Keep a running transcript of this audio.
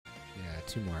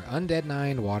2 more. Undead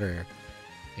 9, water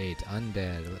 8.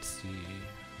 Undead, let's see.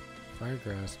 Fire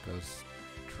grass, ghost,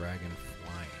 dragon,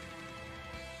 flying.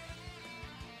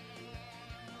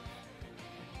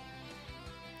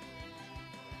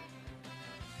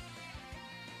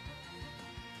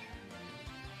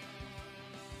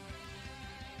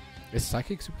 Is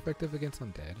Psychic super effective against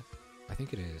Undead? I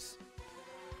think it is.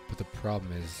 But the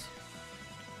problem is,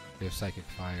 we have Psychic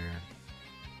Fire.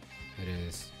 It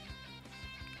is.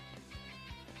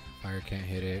 Fire can't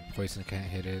hit it. Poison can't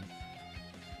hit it.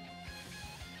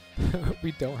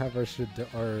 We don't have our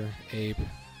ape.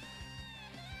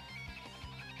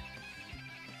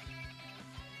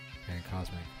 And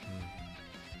Cosmic.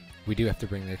 We do have to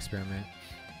bring the experiment.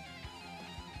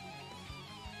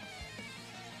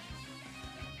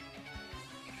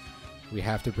 We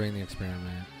have to bring the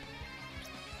experiment.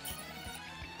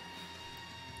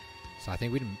 So I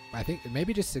think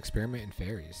maybe just experiment in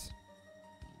fairies.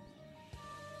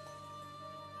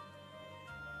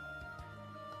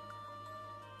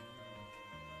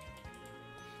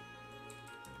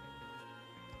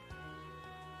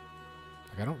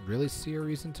 Like, I don't really see a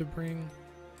reason to bring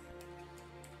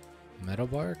Metal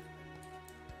Bark.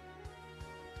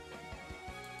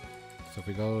 So if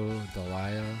we go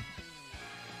Dahlia.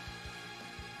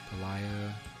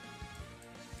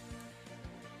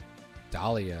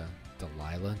 Dahlia.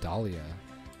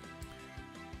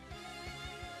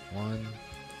 1,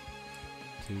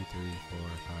 2, 3, 4,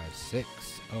 5, 6.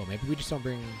 Oh, maybe we just don't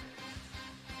bring.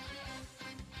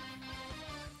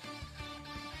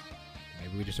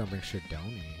 Maybe we just don't bring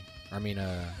Shidoni. I mean,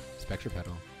 Spectre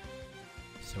Petal.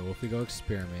 So if we go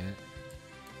experiment.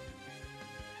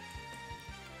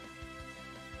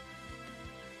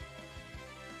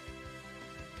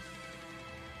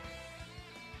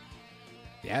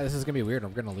 Yeah, this is gonna be weird.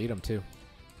 I'm gonna lead them too.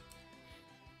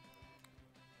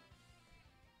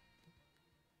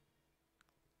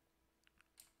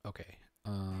 Okay.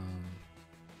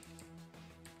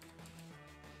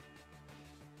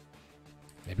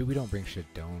 Maybe we don't bring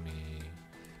Shidoni.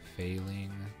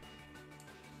 Faeling.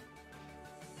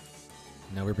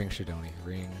 No, we bring Shidoni.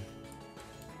 Ring.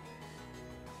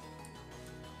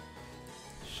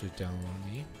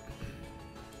 Shidoni.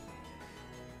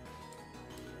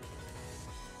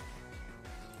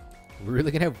 We're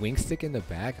really gonna have Wingstick in the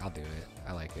back? I'll do it.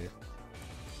 I like it.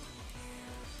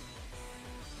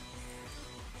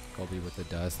 Colby with the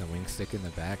dust and Wingstick in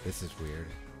the back. This is weird.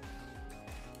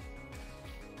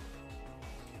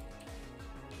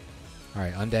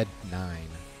 Alright, Undead 9.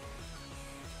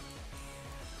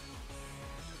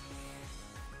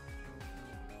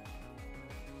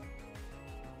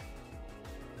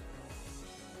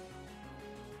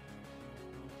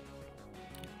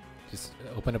 Just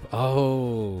open up.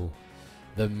 Oh!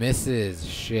 The misses.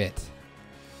 Shit.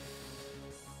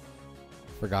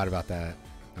 Forgot about that.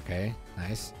 Okay,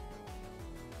 nice.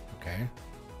 Okay.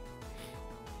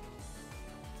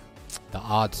 The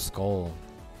odd skull.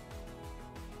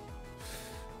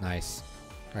 Nice.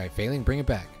 Alright, Faeling, bring it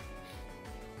back.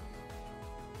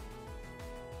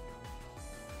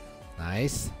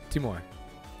 Nice. 2 more.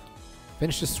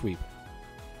 Finish the sweep.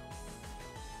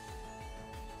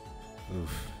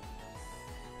 Oof.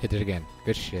 Hit it again.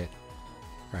 Good shit.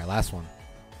 Alright, last one.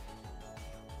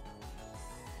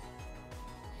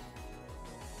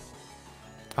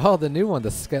 Oh, the new one, the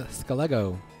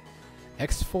Skelego.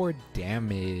 X4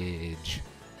 damage.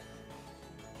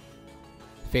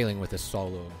 Faeling with a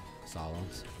solo.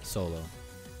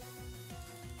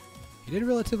 He did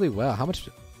relatively well. How much?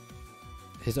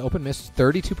 His open miss,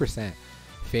 32%.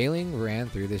 Faeling ran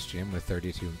through this gym with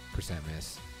 32%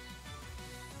 miss.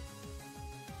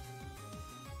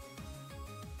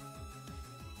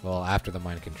 Well, after the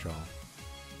mind control.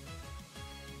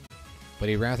 But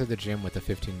he ran through the gym with a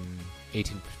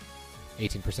 18%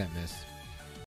 miss.